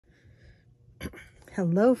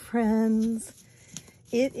Hello friends,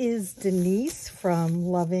 it is Denise from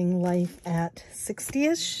Loving Life at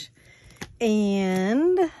 60ish,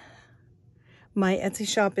 and my Etsy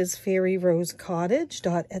shop is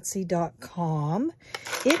fairyrosecottage.etsy.com.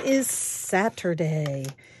 It is Saturday.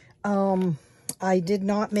 I did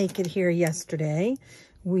not make it here yesterday.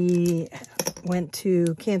 We went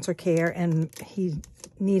to cancer care and he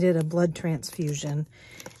needed a blood transfusion.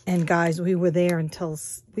 And guys, we were there until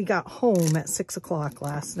we got home at 6 o'clock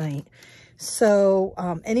last night. So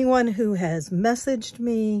anyone who has messaged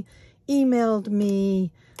me, emailed me,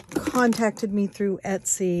 contacted me through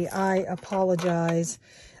Etsy, I apologize.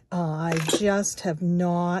 I just have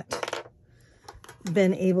not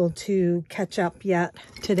been able to catch up yet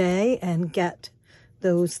today and get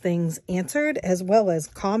those things answered, as well as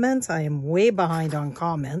comments. I am way behind on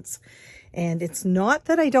comments. And it's not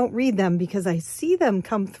that I don't read them, because I see them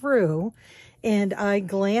come through and I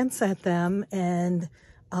glance at them, and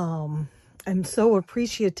I'm so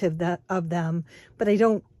appreciative of them, but I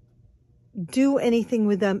don't do anything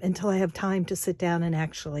with them until I have time to sit down and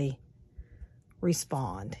actually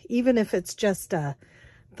respond. Even if it's just a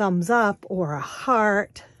thumbs up or a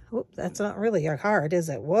heart. Oh, that's not really a heart, is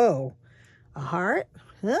it? Whoa, a heart?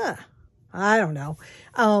 Ugh, I don't know.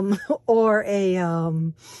 Or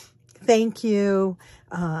a thank you.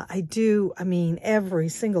 I mean, every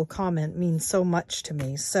single comment means so much to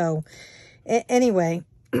me. So anyway,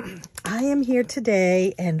 I am here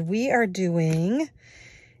today and we are doing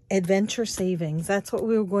adventure savings. That's what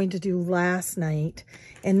we were going to do last night.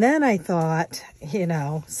 And then I thought, you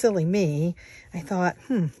know, silly me, I thought,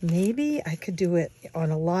 maybe I could do it on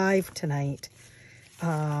a live tonight.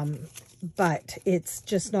 But it's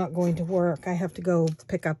just not going to work. I have to go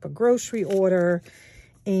pick up a grocery order,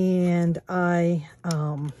 and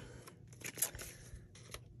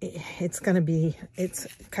it's kind of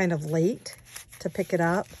late to pick it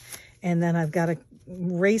up, and then I've got to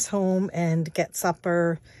race home and get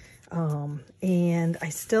supper, and I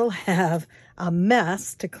still have a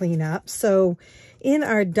mess to clean up. So in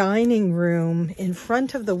our dining room, in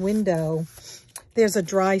front of the window, there's a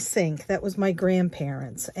dry sink. That was my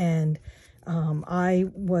grandparents', and I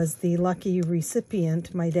was the lucky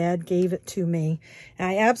recipient. My dad gave it to me, and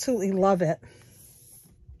I absolutely love it.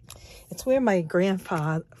 It's where my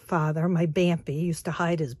grandfather, my Bampy, used to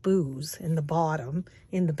hide his booze, in the bottom,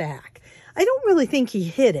 in the back. I don't really think he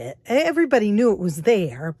hid it. Everybody knew it was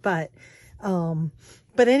there, but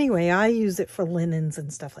anyway, I use it for linens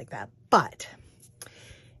and stuff like that. But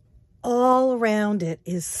all around it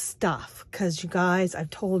is stuff, because you guys, I've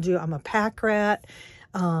told you I'm a pack rat.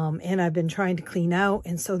 And I've been trying to clean out.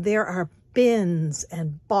 And so there are bins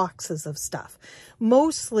and boxes of stuff,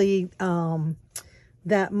 mostly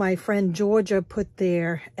that my friend Georgia put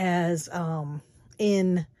there as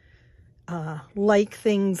in like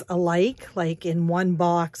things alike. Like in one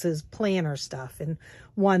box is planner stuff, and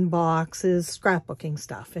one box is scrapbooking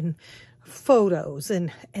stuff and photos.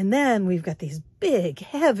 And then we've got these big,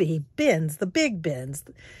 heavy bins, the big bins,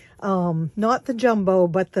 not the jumbo,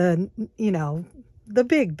 but the, you know, the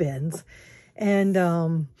big bins, and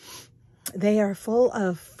they are full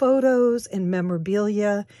of photos and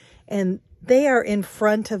memorabilia, and they are in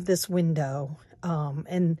front of this window,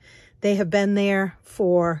 and they have been there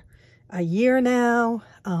for a year now,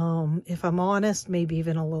 if I'm honest, maybe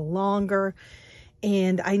even a little longer,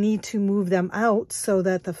 and I need to move them out so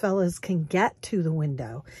that the fellas can get to the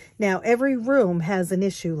window. Now, every room has an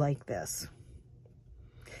issue like this,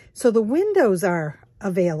 so the windows are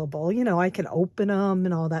available, you know, I can open them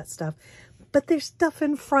and all that stuff, but there's stuff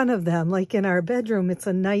in front of them. Like in our bedroom, it's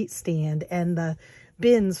a nightstand, and the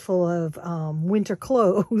bins full of winter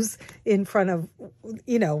clothes in front of,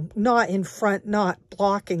 you know, not in front, not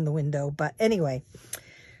blocking the window. But anyway,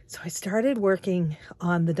 so I started working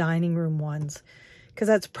on the dining room ones, because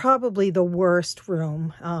that's probably the worst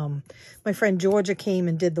room. My friend Georgia came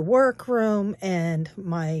and did the work room, and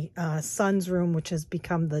my son's room, which has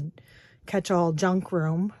become the catch-all junk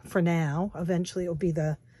room for now. Eventually it'll be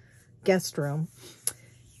the guest room.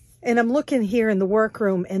 And I'm looking here in the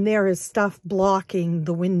workroom, and there is stuff blocking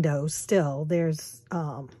the window still. There's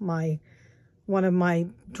one of my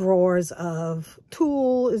drawers of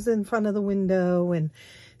tulle is in front of the window, and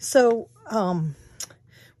so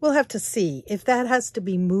we'll have to see. If that has to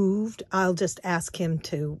be moved, I'll just ask him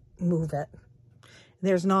to move it.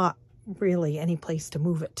 There's not really any place to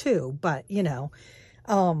move it to, but you know,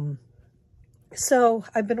 so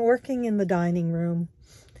I've been working in the dining room,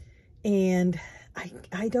 and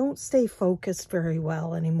I don't stay focused very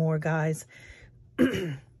well anymore, guys.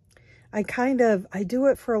 I do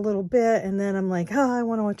it for a little bit, and then I'm like, oh, I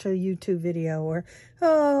want to watch a YouTube video, or,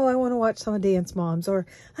 oh, I want to watch some of Dance Moms, or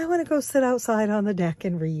I want to go sit outside on the deck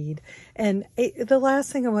and read. And the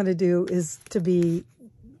last thing I want to do is to be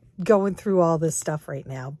going through all this stuff right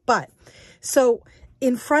now. But, so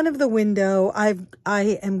in front of the window, I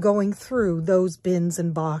am going through those bins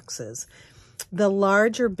and boxes. The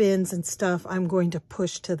larger bins and stuff I'm going to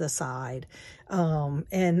push to the side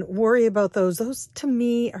and worry about those. Those to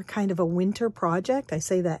me are kind of a winter project. I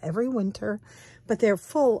say that every winter, but they're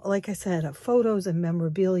full, like I said, of photos and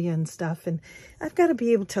memorabilia and stuff. And I've got to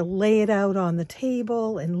be able to lay it out on the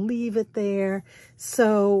table and leave it there.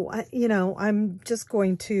 So, you know, I'm just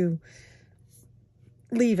going to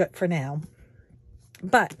leave it for now.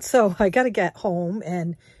 But so I got to get home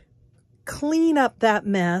and clean up that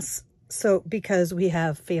mess. So, because we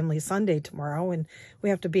have Family Sunday tomorrow and we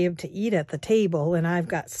have to be able to eat at the table, and I've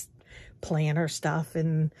got planner stuff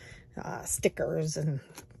and stickers and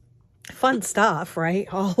fun stuff,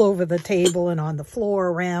 right? All over the table and on the floor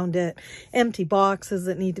around it. Empty boxes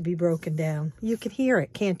that need to be broken down. You can hear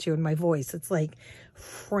it, can't you, in my voice? It's like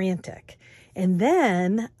frantic. And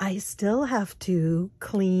then I still have to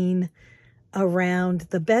clean around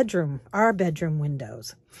the bedroom, our bedroom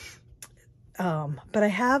windows. But I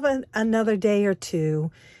have another day or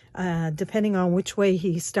two, depending on which way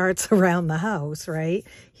he starts around the house, right?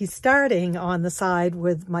 He's starting on the side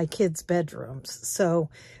with my kids' bedrooms. So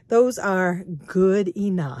those are good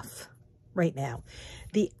enough right now.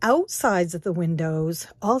 The outsides of the windows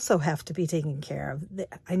also have to be taken care of.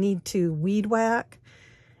 I need to weed whack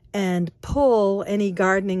and pull any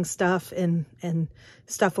gardening stuff and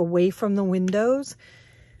stuff away from the windows.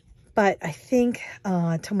 But I think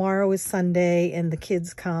tomorrow is Sunday and the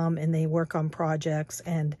kids come and they work on projects,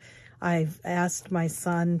 and I've asked my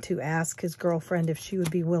son to ask his girlfriend if she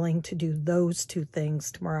would be willing to do those two things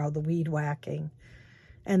tomorrow, the weed whacking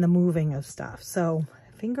and the moving of stuff. So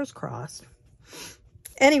fingers crossed.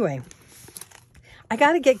 Anyway, I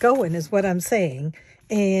got to get going is what I'm saying.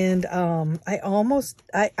 And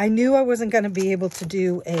I knew I wasn't going to be able to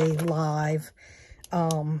do a live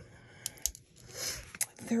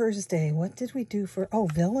Thursday. What did we do for, oh,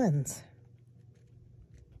 villains.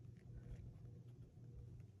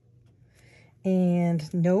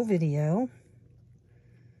 And no video.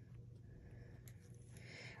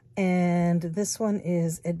 And this one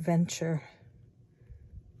is adventure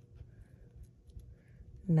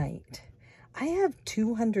night. I have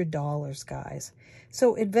 $200, guys.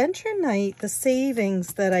 So adventure night, the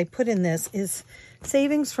savings that I put in this is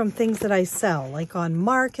savings from things that I sell, like on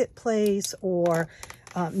Marketplace or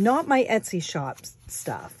not my Etsy shop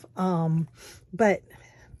stuff, but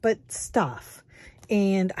stuff.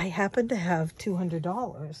 And I happen to have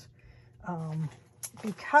 $200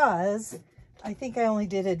 because I think I only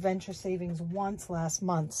did adventure savings once last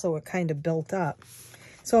month, so it kind of built up.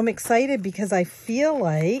 So I'm excited because I feel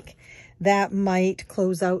like that might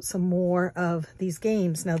close out some more of these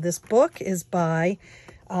games. Now, this book is by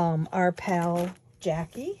our pal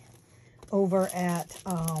JaCie over at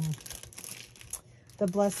the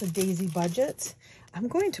Blessed Daisy Budgets. I'm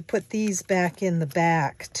going to put these back in the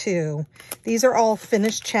back too. These are all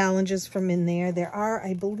finished challenges from in there. There are,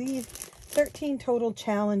 I believe, 13 total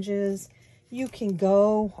challenges. You can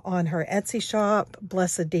go on her Etsy shop,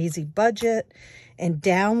 Blessed Daisy Budget, and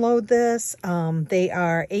download this. They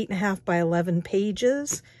are 8.5 by 11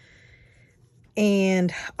 pages.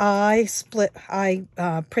 And I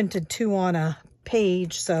printed 2 on a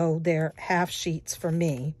page, so they're half sheets for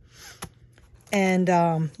me. And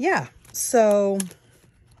yeah, so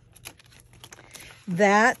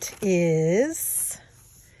that is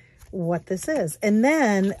what this is. And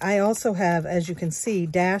then I also have, as you can see,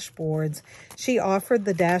 dashboards. She offered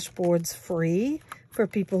the dashboards free for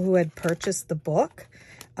people who had purchased the book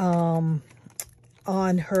on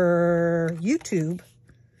her YouTube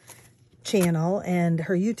channel. And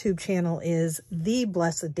her YouTube channel is The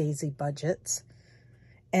Blessed Daisy Budgets.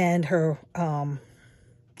 And her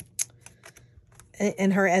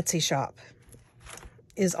Etsy shop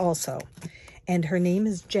is also. And her name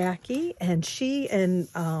is JaCie, and she and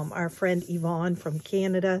our friend Yvonne from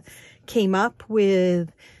Canada came up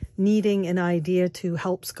with needing an idea to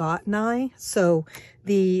help Scott and I. So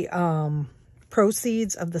the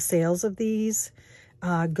proceeds of the sales of these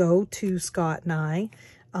go to Scott and I,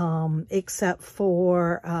 except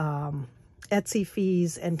for Etsy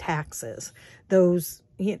fees and taxes. Those,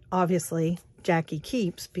 obviously, JaCie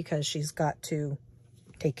keeps because she's got to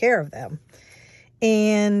take care of them.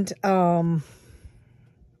 And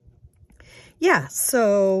yeah,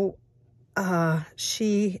 so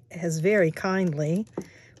she has very kindly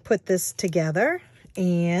put this together,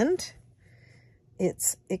 and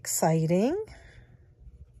it's exciting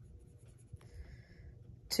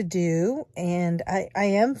to do, and I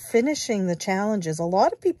am finishing the challenges. A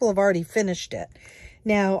lot of people have already finished it.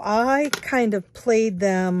 Now, I kind of played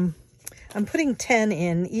them. I'm putting 10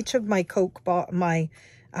 in. Each of my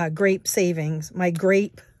grape savings, my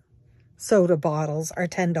grape soda bottles are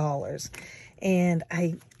 $10. And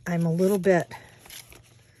I'm a little bit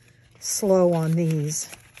slow on these.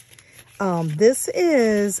 This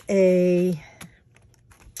is a...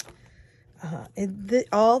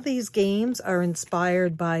 all these games are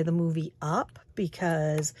inspired by the movie Up,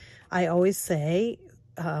 because I always say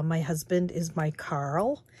my husband is my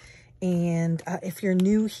Carl. And if you're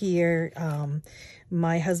new here,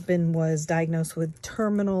 my husband was diagnosed with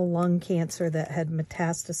terminal lung cancer that had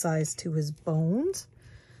metastasized to his bones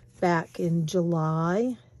back in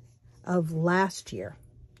July of last year,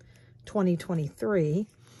 2023.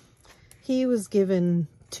 He was given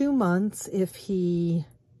 2 months if he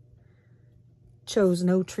chose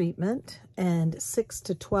no treatment, and 6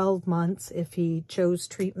 to 12 months if he chose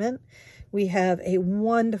treatment. We have a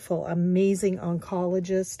wonderful, amazing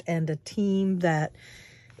oncologist and a team that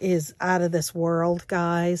is out of this world,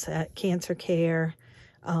 guys, at Cancer Care.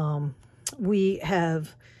 We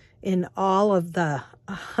have, in all of the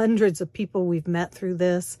hundreds of people we've met through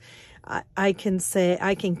this, I can say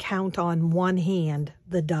I can count on one hand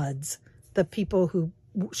the duds, the people who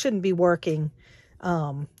shouldn't be working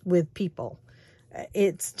with people.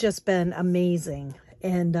 It's just been amazing.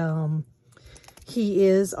 And he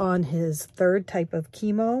is on his 3rd type of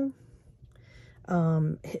chemo.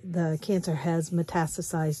 The cancer has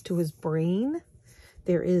metastasized to his brain.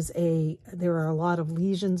 There are a lot of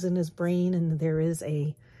lesions in his brain, and there is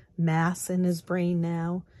a mass in his brain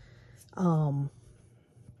now.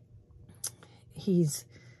 He's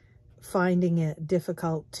finding it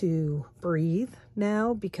difficult to breathe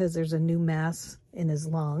now because there's a new mass in his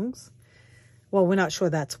lungs. Well, we're not sure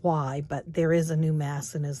that's why, but there is a new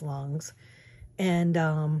mass in his lungs.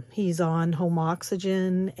 And he's on home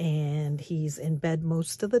oxygen, and he's in bed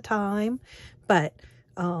most of the time. But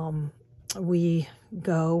we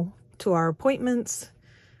go to our appointments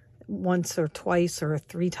once or twice or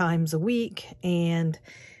 3 times a week. And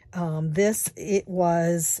it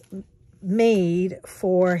was made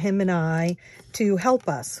for him and I to help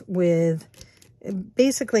us with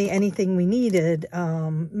basically anything we needed,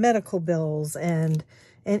 medical bills and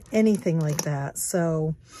anything like that.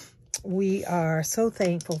 So we are so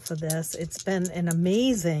thankful for this. It's been an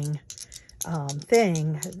amazing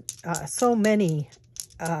thing. So many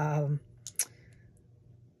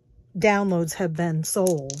downloads have been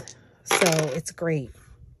sold, so it's great.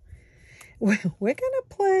 We're gonna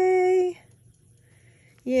play.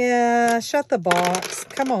 Yeah, shut the box.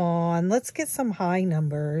 Come on, let's get some high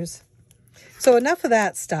numbers. So enough of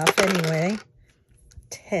that stuff anyway.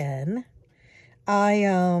 10. I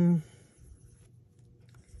am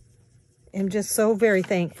just so very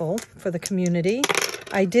thankful for the community.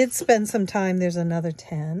 I did spend some time, there's another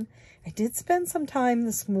 10. I did spend some time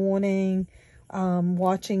this morning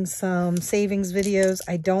watching some savings videos.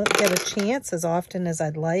 I don't get a chance as often as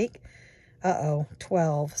I'd like.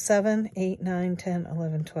 12. 7, 8, 9, 10,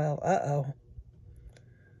 11, 12.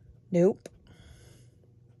 Nope.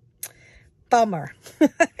 Bummer.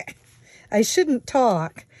 I shouldn't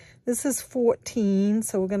talk. This is 14,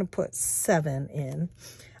 so we're going to put 7 in.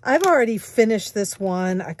 I've already finished this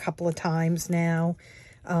one a couple of times now,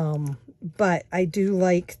 but I do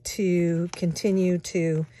like to continue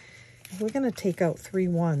to... We're going to take out 3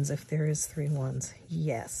 1s if there is 3 1s.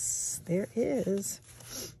 Yes, there is.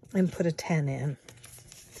 And put a 10 in.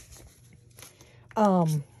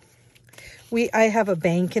 I have a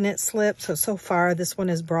bank in it slip, so far this one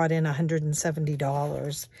has brought in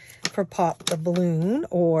 $170 for Pop the Balloon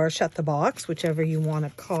or Shut the Box, whichever you want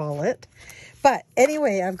to call it. But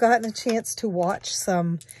anyway, I've gotten a chance to watch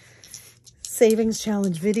some Savings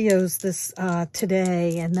Challenge videos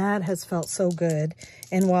today, and that has felt so good.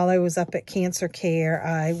 And while I was up at Cancer Care,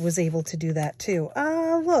 I was able to do that too.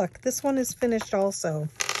 Look, this one is finished also.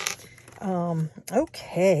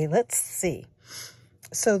 Okay, let's see.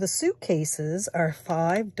 So the suitcases are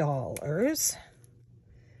 $5.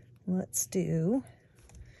 Let's do,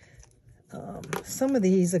 some of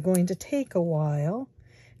these are going to take a while.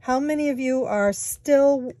 How many of you are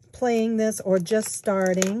still playing this or just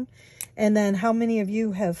starting? And then how many of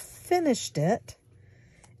you have finished it?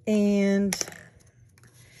 And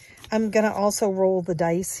I'm going to also roll the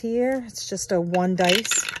dice here. It's just a 1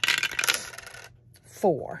 dice.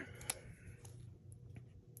 4.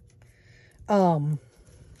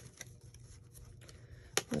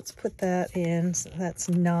 Let's put that in. So that's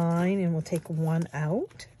 9, and we'll take 1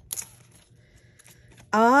 out.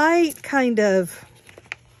 I kind of,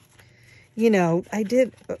 you know, I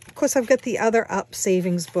did, of course, I've got the other Up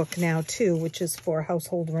savings book now too, which is for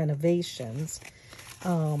household renovations.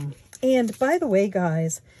 And by the way,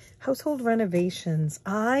 guys, household renovations,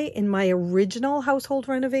 in my original household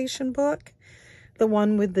renovation book, the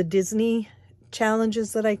one with the Disney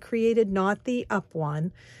challenges that I created, not the Up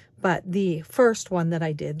one, but the first one that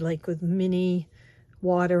I did, like with Minnie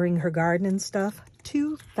watering her garden and stuff,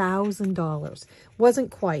 $2,000.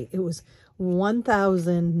 Wasn't quite. It was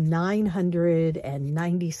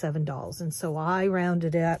 $1,997. And so I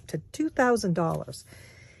rounded it up to $2,000.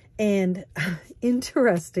 And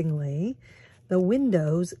interestingly, the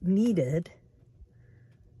windows needed,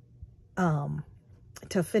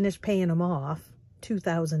 to finish paying them off,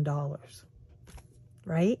 $2,000,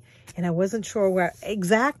 right? And I wasn't sure where,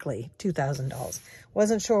 exactly $2,000.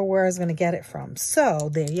 Wasn't sure where I was going to get it from. So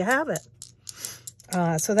there you have it.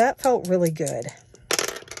 So that felt really good.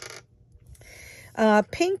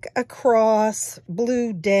 Pink across,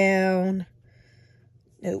 blue down.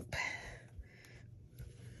 Nope.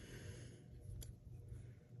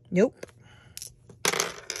 Nope.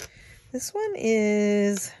 This one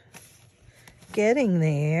is getting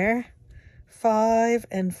there. 5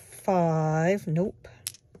 and 5. Nope.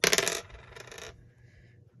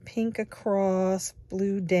 Pink across,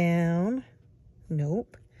 blue down.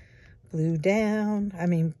 Nope. Blue down. I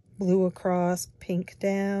mean, blue across, pink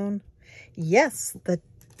down. Yes, the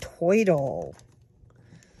Toidle.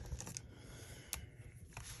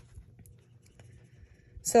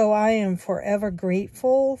 So I am forever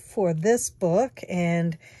grateful for this book,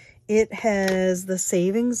 and it has the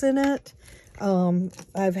savings in it.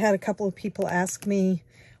 I've had a couple of people ask me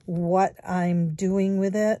what I'm doing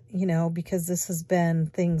with it, you know, because this has been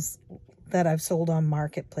things that I've sold on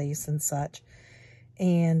Marketplace and such.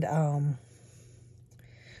 And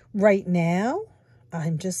right now,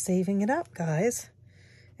 I'm just saving it up, guys.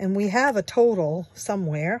 And we have a total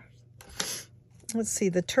somewhere. Let's see,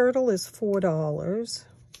 the turtle is $4.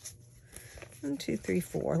 1, 2, 3,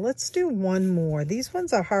 4. Let's do one more. These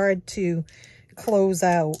ones are hard to close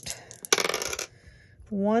out.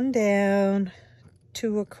 1 down,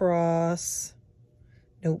 2 across.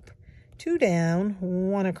 Nope. 2 down,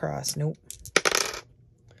 1 across. Nope.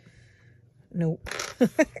 Nope.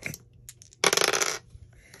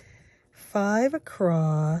 5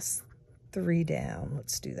 across, 3 down.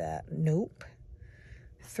 Let's do that. Nope.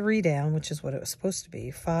 3 down, which is what it was supposed to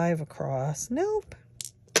be. 5 across. Nope.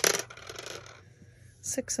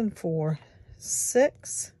 6 and 4.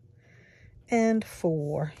 6 and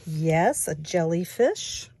 4. Yes, a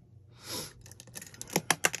jellyfish.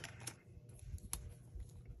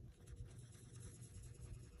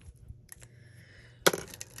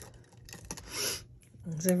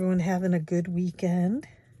 Is everyone having a good weekend?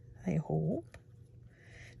 I hope.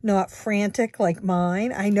 Not frantic like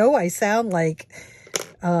mine. I know I sound like,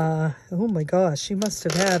 oh my gosh, she must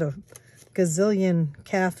have had a gazillion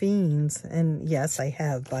caffeines. And yes, I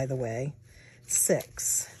have, by the way.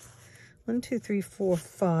 6. 1, 2, 3, 4,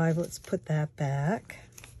 5. Let's put that back.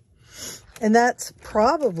 And that's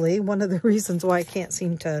probably one of the reasons why I can't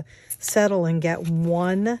seem to settle and get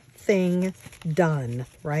one thing done,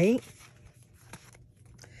 right?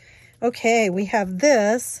 Okay, we have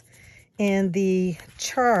this, and the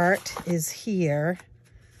chart is here.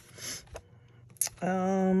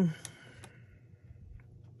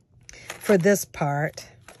 For this part.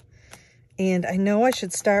 And I know I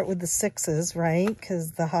should start with the 6s, right?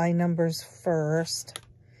 Because the high number's first.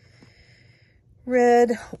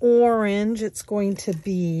 Red, orange, it's going to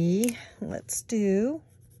be, let's do,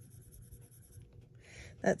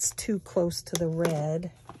 that's too close to the red.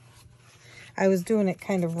 I was doing it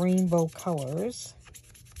kind of rainbow colors.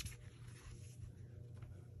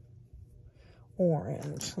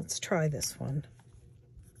 Orange, let's try this one.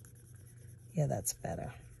 Yeah, that's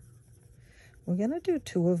better. We're going to do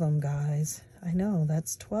 2 of them, guys. I know,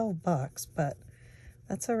 that's $12, but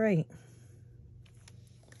that's all right.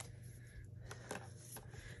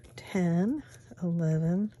 10,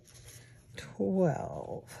 11,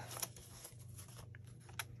 12.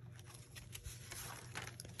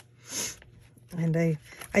 And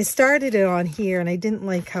I started it on here, and I didn't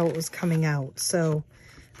like how it was coming out, so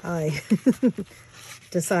I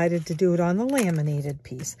decided to do it on the laminated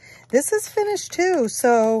piece. This is finished too,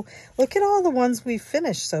 so look at all the ones we've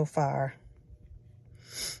finished so far.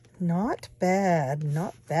 Not bad,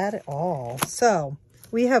 not bad at all. So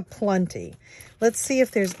we have plenty. Let's see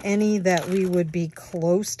if there's any that we would be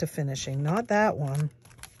close to finishing. Not that one.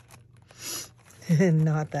 And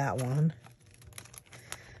not that one.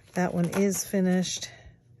 That one is finished.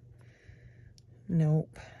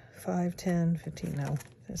 Nope. 5, 10, 15, no.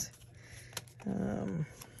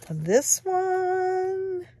 This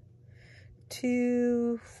one,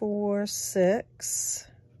 2, 4, 6,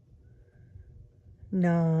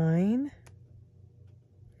 9,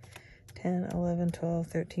 10, 11, 12,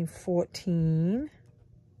 13, 14.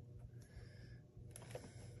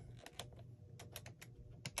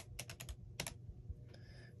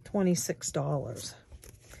 $26.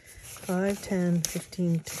 5, 10,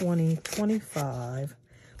 15, 20, 25.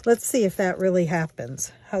 Let's see if that really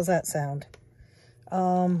happens. How's that sound?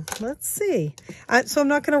 Let's see. So I'm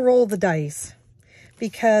not going to roll the dice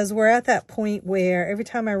because we're at that point where every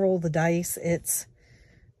time I roll the dice,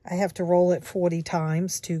 I have to roll it 40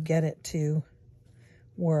 times to get it to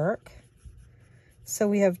work. So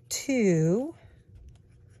we have 2,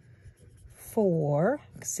 4,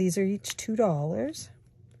 because these are each $2,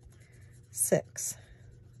 6,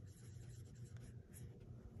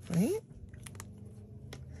 right?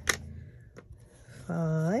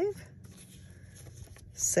 5,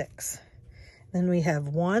 6. Then we have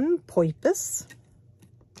 1 porpoise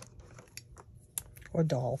or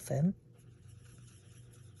dolphin.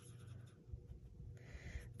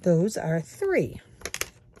 Those are 3.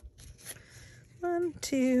 1,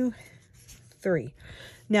 2, 3.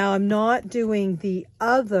 Now I'm not doing the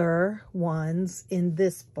other ones in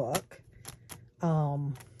this book.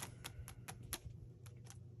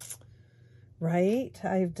 Right?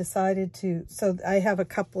 I've decided to, so I have a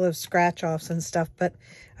couple of scratch offs and stuff, but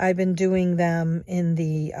I've been doing them in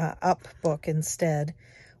the up book instead.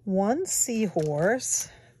 1 seahorse.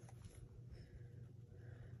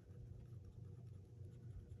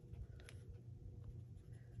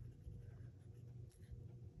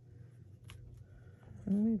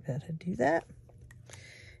 We better do that.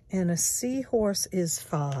 And a seahorse is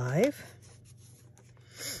 5.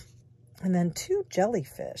 And then 2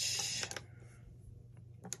 jellyfish.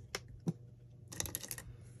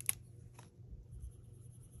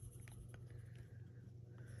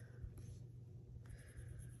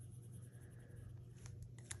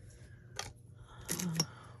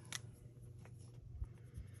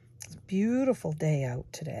 It's a beautiful day out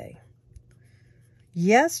today.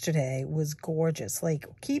 Yesterday was gorgeous, like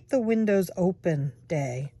keep the windows open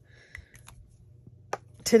day.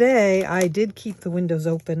 Today, I did keep the windows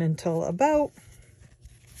open until about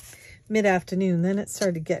mid-afternoon. Then it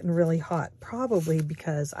started getting really hot, probably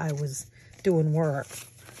because I was doing work.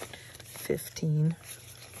 15,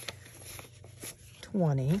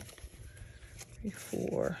 20, 3,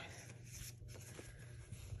 4,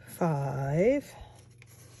 5,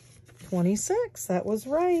 26. That was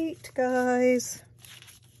right, guys.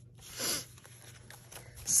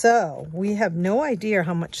 So we have no idea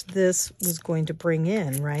how much this was going to bring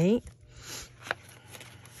in, right?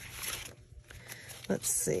 Let's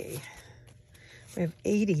see. We have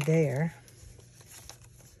 80 there.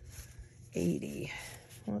 80.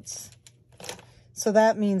 So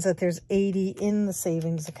that means that there's 80 in the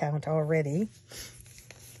savings account already.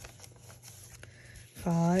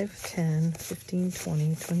 5, 10, 15,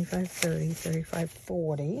 20, 25, 30, 35,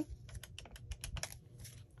 40.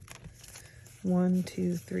 1,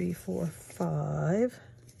 2, 3, 4, 5.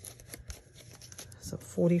 So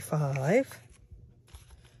 45.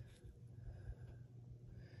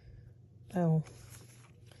 Oh,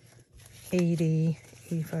 80,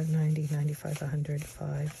 85, 90, 95, 100,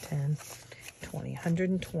 5, 10, 20,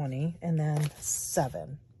 120, and then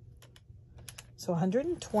 7. So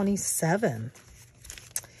 127.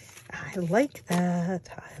 I like that.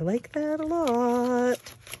 I like that a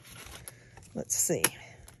lot. Let's see.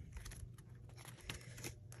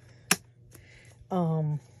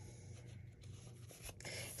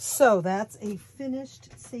 So that's a finished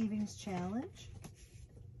savings challenge.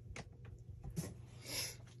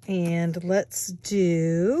 And let's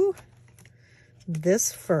do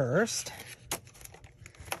this first.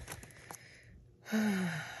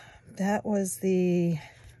 That was the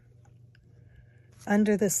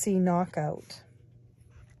Under the Sea Knockout.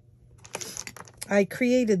 I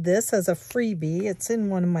created this as a freebie. It's in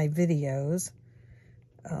one of my videos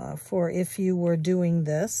for if you were doing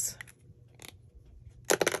this.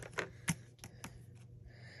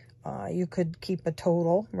 You could keep a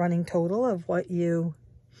total, running total of what you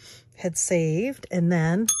had saved, and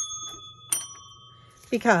then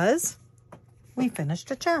because we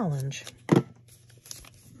finished a challenge.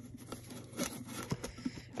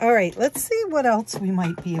 All right, let's see what else we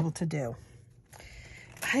might be able to do.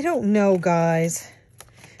 I don't know, guys.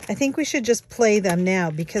 I think we should just play them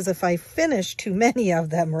now, because if I finish too many of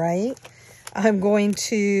them, right, I'm going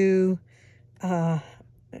to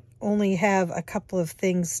only have a couple of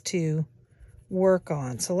things to work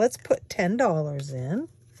on. So let's put $10 in.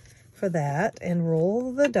 for that and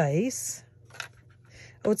roll the dice.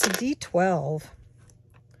 Oh, it's a D12.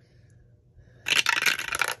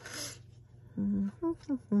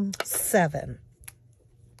 7.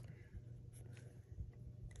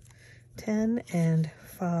 10 and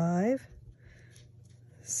 5,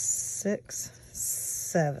 6,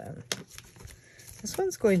 7. This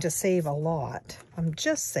one's going to save a lot. I'm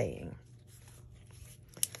just saying.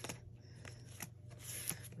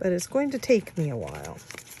 But it's going to take me a while.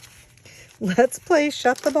 Let's play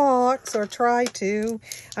Shut the Box, or try to.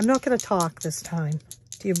 I'm not going to talk this time.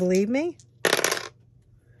 Do you believe me?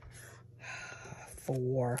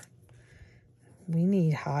 4. We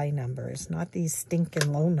need high numbers, not these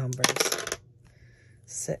stinking low numbers.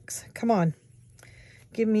 6. Come on.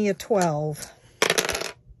 Give me a 12.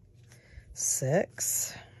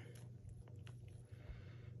 6.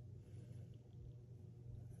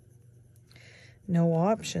 No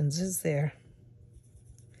options, is there?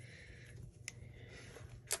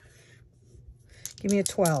 Give me a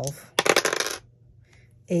 12.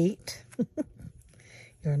 8.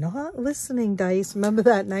 You're not listening, dice. Remember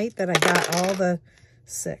that night that I got all the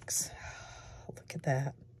 6? Look at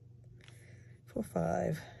that. 4,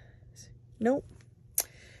 5. Nope.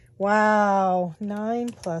 Wow. 9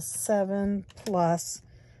 plus 7 plus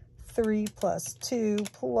 3 plus 2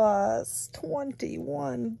 plus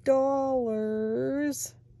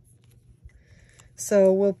 $21.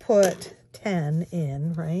 So we'll put 10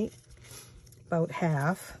 in, right? About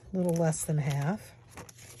half, a little less than half.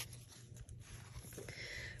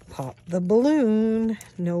 Pop the balloon.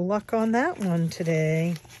 No luck on that one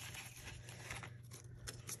today.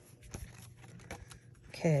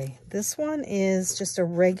 Okay, this one is just a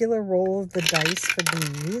regular roll of the dice for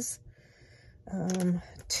these.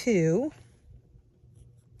 2.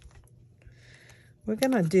 We're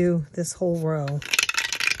gonna do this whole row.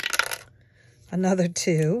 Another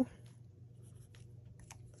 2.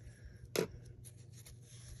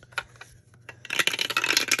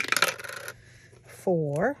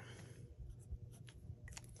 4.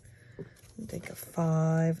 Take a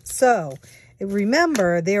 5. So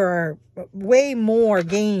remember, there are way more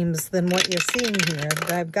games than what you're seeing here.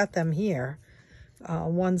 I've got them here.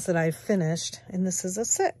 Ones that I've finished, and this is a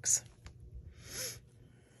 6.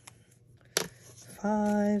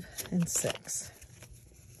 5 and 6.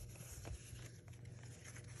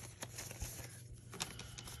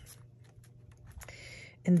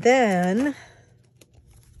 And then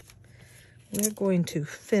we're going to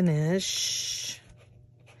finish.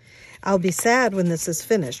 I'll be sad when this is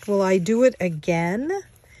finished. Will I do it again?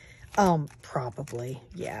 Probably.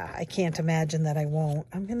 Yeah, I can't imagine that I won't.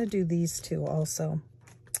 I'm going to do these two also.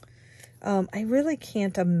 I really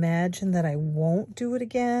can't imagine that I won't do it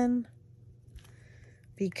again,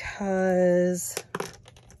 because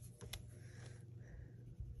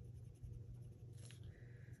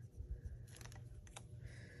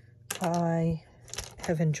I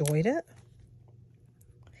have enjoyed it.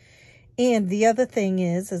 And the other thing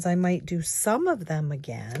is I might do some of them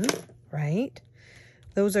again, right?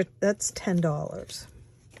 That's $10.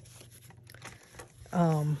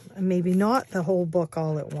 Maybe not the whole book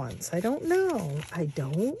all at once. I don't know. I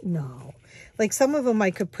don't know. Like some of them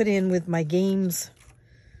I could put in with my games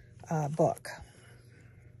book.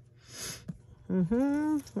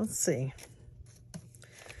 Let's see.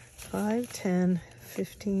 5, 10,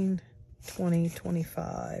 15, 20,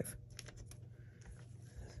 25.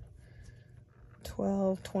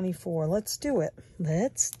 12, 24. Let's do it.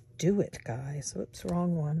 Let's do it, guys. Oops,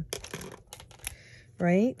 wrong one.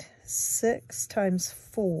 Right? 6 times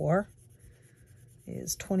 4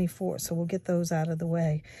 is 24. So we'll get those out of the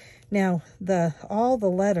way. Now, all the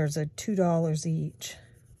letters are $2 each.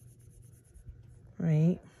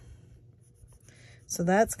 Right? So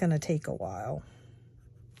that's going to take a while.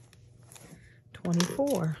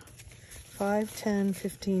 24. 5, 10,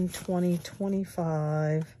 15, 20,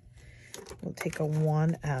 25. We'll take a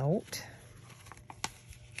 1 out.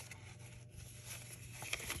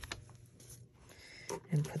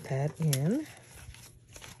 And put that in.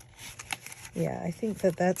 Yeah, I think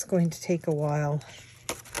that's going to take a while.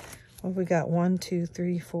 Well, we got 1, 2,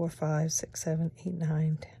 3, 4, 5, 6, 7, 8, 9, 10,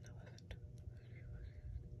 11,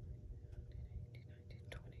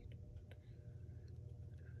 12.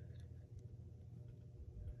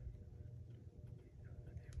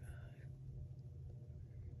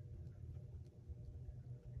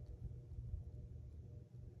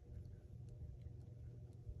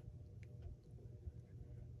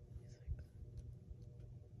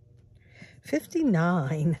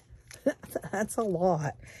 59. That's a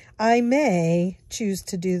lot. I may choose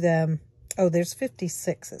to do them. Oh, there's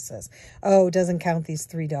 56, it says. Oh, it doesn't count these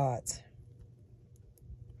 3 dots.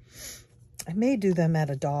 I may do them at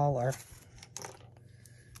 $1.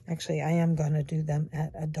 Actually, I am going to do them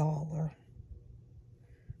at $1.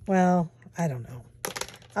 Well, I don't know.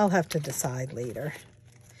 I'll have to decide later.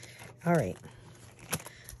 All right.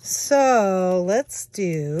 So let's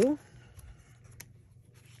do...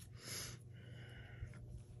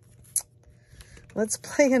 Let's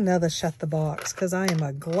play another Shut the Box, because I am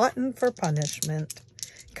a glutton for punishment.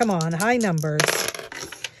 Come on, high numbers.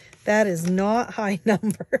 That is not high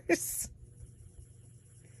numbers.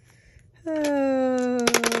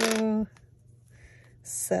 Oh,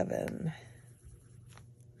 7.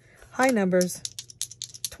 High numbers.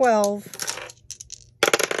 12.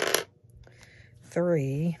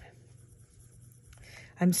 3.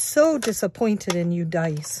 I'm so disappointed in you,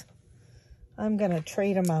 dice. I'm going to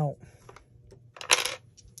trade them out.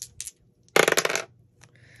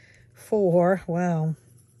 4. Wow.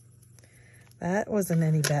 That wasn't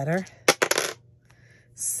any better.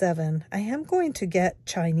 7. I am going to get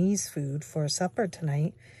Chinese food for supper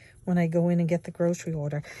tonight when I go in and get the grocery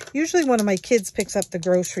order. Usually one of my kids picks up the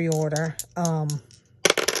grocery order.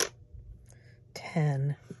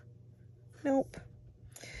 10. Nope.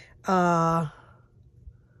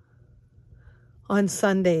 On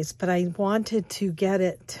Sundays, but I wanted to get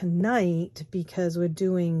it tonight because we're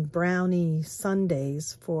doing brownie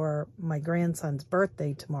Sundays for my grandson's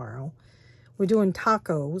birthday tomorrow. We're doing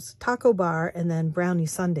tacos, taco bar, and then brownie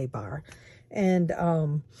Sunday bar. And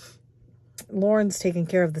Lauren's taking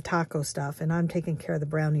care of the taco stuff, and I'm taking care of the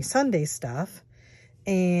brownie Sunday stuff.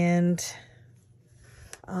 And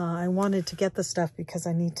I wanted to get the stuff because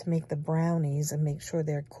I need to make the brownies and make sure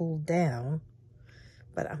they're cooled down.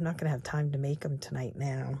 But I'm not going to have time to make them tonight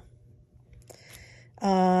now.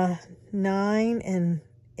 9 and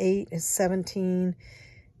 8 is 17,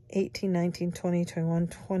 18, 19, 20, 21,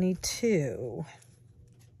 22.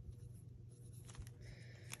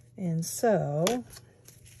 And so,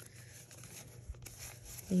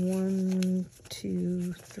 1,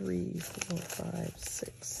 2, 3, 4, 5,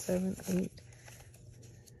 6, 7, 8,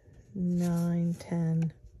 9,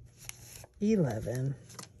 10, 11.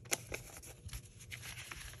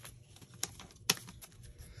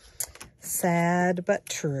 Sad, but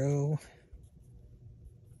true.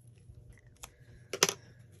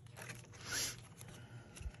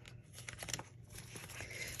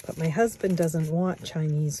 But my husband doesn't want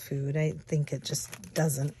Chinese food. I think it just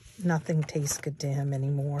doesn't. Nothing tastes good to him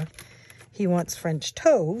anymore. He wants French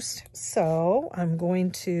toast, so I'm going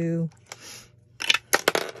to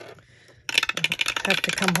have to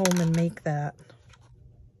come home and make that.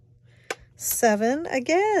 7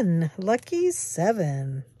 again. Lucky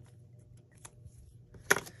 7.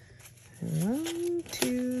 1,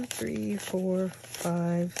 2, 3, 4,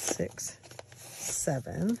 5, 6,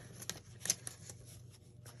 7.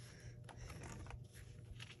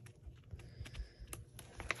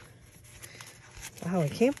 Wow, I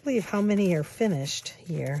can't believe how many are finished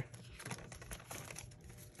here.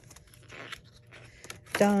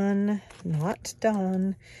 Done, not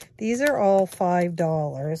done. These are all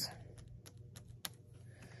 $5.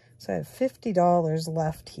 So I have $50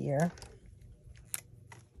 left here.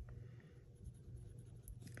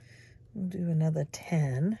 We'll do another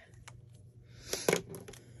 10.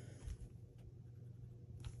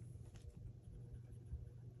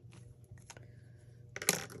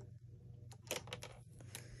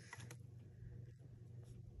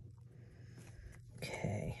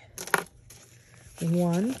 Okay.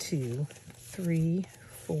 1, 2, 3,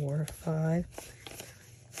 4, 5,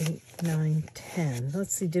 8, 9, 10.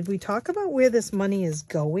 Let's see, did we talk about where this money is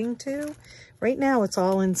going to? Right now it's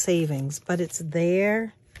all in savings, but it's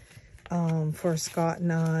there. For Scott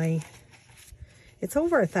and I, it's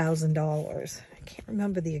over $1,000. I can't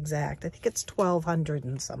remember the exact. I think it's 1,200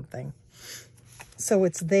 and something. So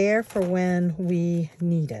it's there for when we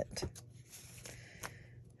need it.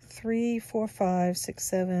 3, 4, 5, 6,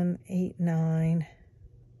 7, 8, 9.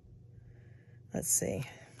 Let's see.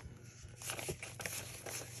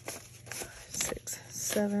 6,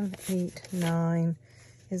 7, 8, 9.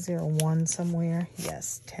 Is there a 1 somewhere?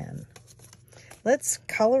 Yes, 10. Let's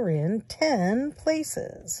color in 10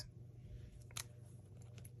 places.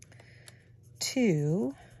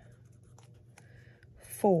 2,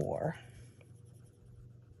 4,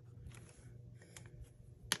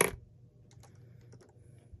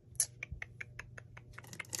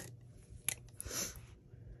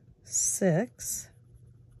 6,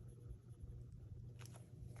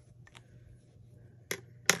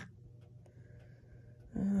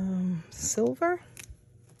 7, silver.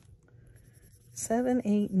 7,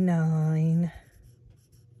 8, 9.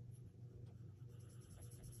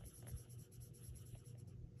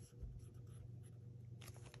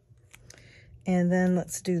 And then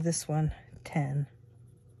let's do this one, 10.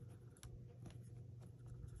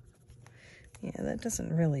 Yeah, that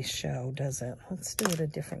doesn't really show, does it? Let's do it a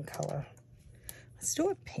different color. Let's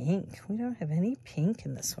do it pink. We don't have any pink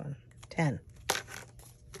in this one. 10.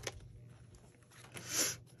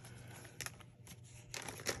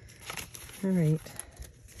 All right.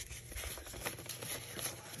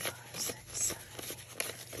 5, 6,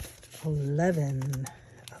 7, 11.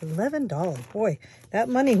 $11. Boy, that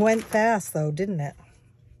money went fast though, didn't it?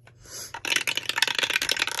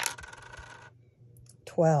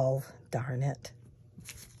 12. Darn it.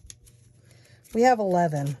 We have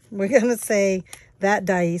 11. We're going to say that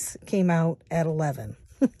dice came out at 11.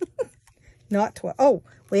 Not 12. Oh,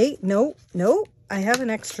 wait. No. I have an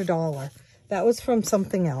extra $1. That was from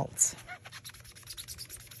something else.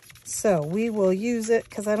 So we will use it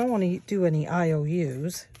because I don't want to do any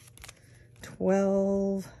IOUs.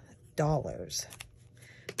 $12.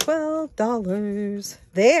 $12.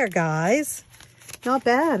 There, guys. Not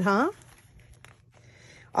bad, huh?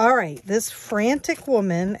 All right. This frantic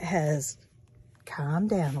woman has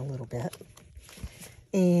calmed down a little bit.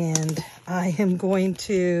 And I am going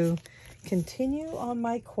to continue on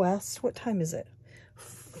my quest. What time is it?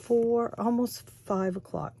 Almost 5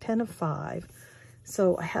 o'clock. 10 of 5.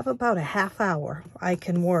 So I have about a half hour I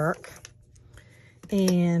can work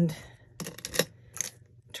and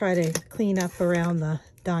try to clean up around the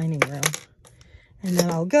dining room. And then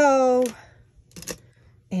I'll go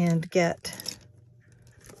and get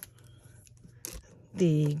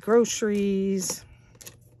the groceries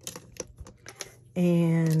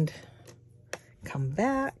and come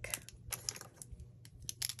back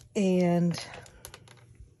and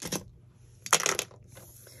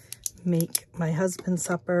make my husband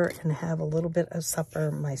supper and have a little bit of supper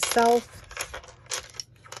myself.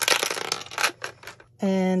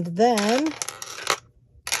 And then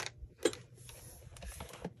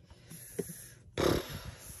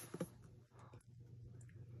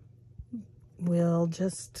we'll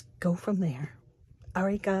just go from there. All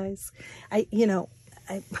right, guys. I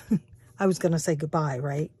was going to say goodbye,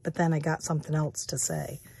 right? But then I got something else to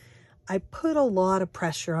say. I put a lot of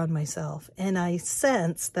pressure on myself, and I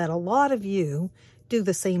sense that a lot of you do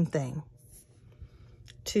the same thing.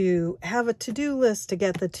 To have a to-do list, to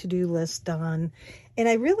get the to-do list done. And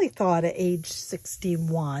I really thought at age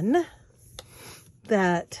 61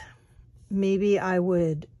 that maybe I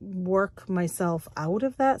would work myself out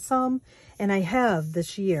of that some. And I have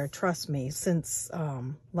this year, trust me, since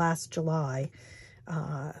last July.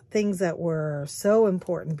 Things that were so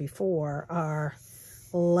important before are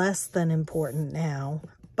less than important now,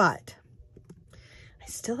 but I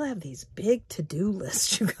still have these big to-do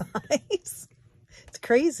lists, you guys. It's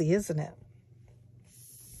crazy, isn't it?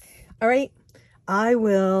 All right, I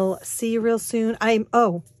will see you real soon.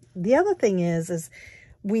 Oh, the other thing is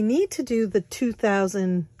we need to do the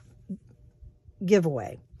 2000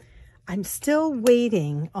 giveaway. I'm still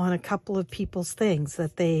waiting on a couple of people's things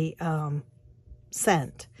that they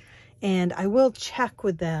sent, and I will check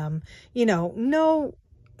with them. You know, no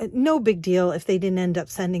big deal if they didn't end up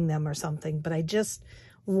sending them or something, but I just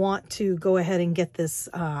want to go ahead and get this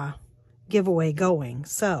giveaway going.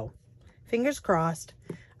 So fingers crossed,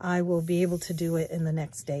 I will be able to do it in the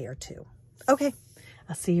next day or two. Okay,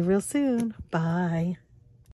 I'll see you real soon. Bye.